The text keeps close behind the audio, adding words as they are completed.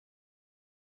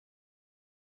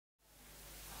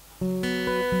If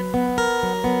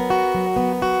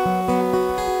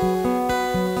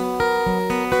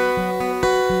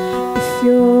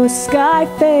your sky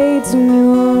fades when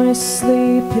you're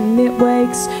asleep and it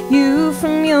wakes you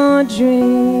from your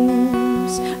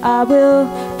dreams, I will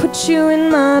put you in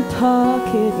my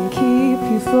pocket and keep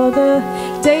you for the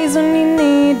days when you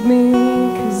need me,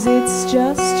 'cause it's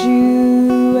just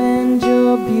you and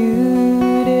your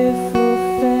beautiful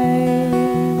face.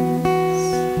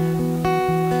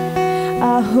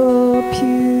 I hope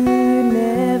you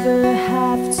never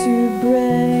have to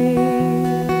break,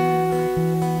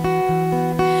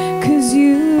 'cause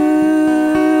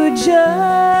you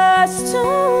just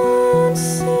don't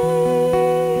see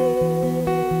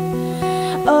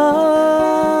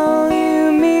all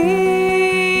you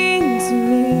mean to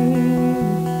me.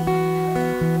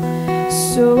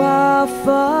 So I'll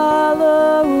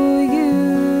follow you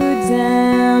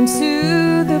down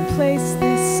to the place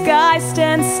the sky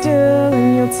stands still, and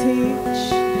you'll teach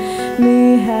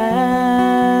me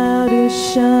how to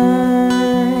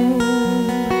shine.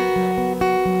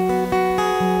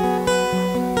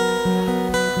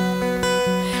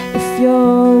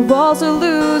 Your walls are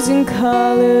losing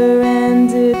color and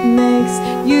it makes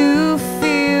you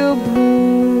feel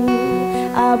blue,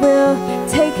 I will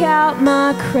take out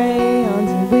my crayons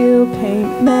and we'll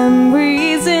paint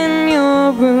memories in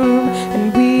your room, and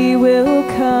we will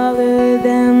color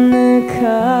them the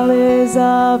colors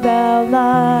of our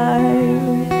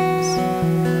lives.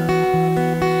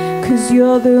 'Cause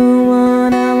you're the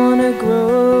one I wanna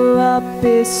grow up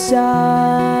beside.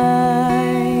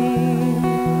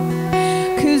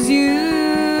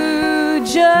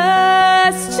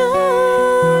 Just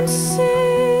don't see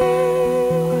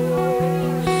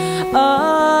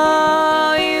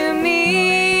all you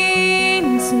mean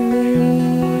to me.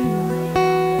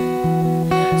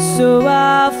 So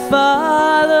I'll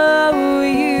follow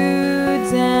you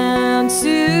down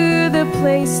to the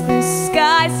place the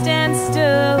sky stands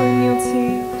still, and you'll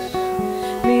teach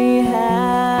me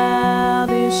how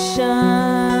to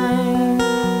shine.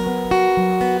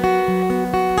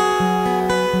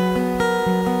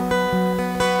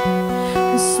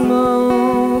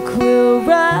 Smoke will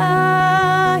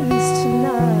rise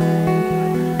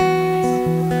tonight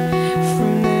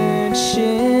from the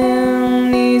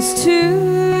chimneys to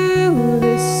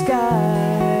the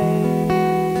skies,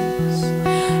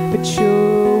 but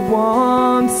your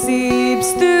warmth seeps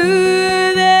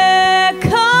through the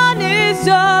corners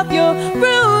of your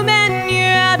room, and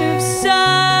you're out of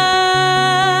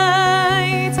sight.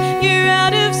 You're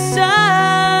out of sight,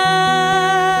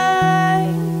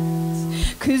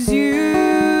 'cause you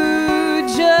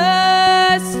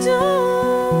just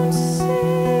don't see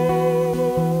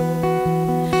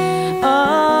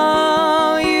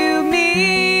all you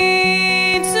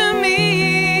mean to me.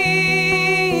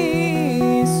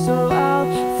 So I'll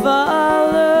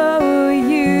follow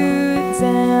you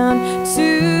down to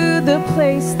the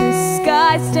place the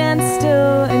sky stands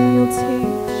still, and you'll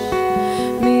teach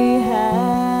me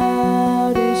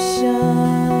how to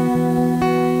shine,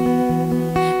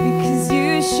 because you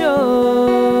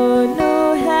sure know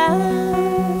how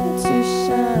to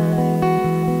shine.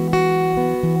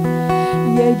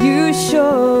 Yeah, you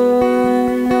sure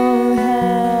know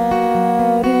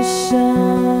how to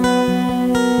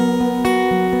shine.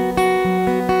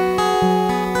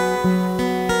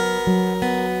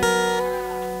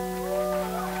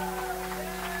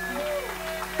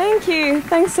 Thank you.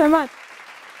 Thanks so much.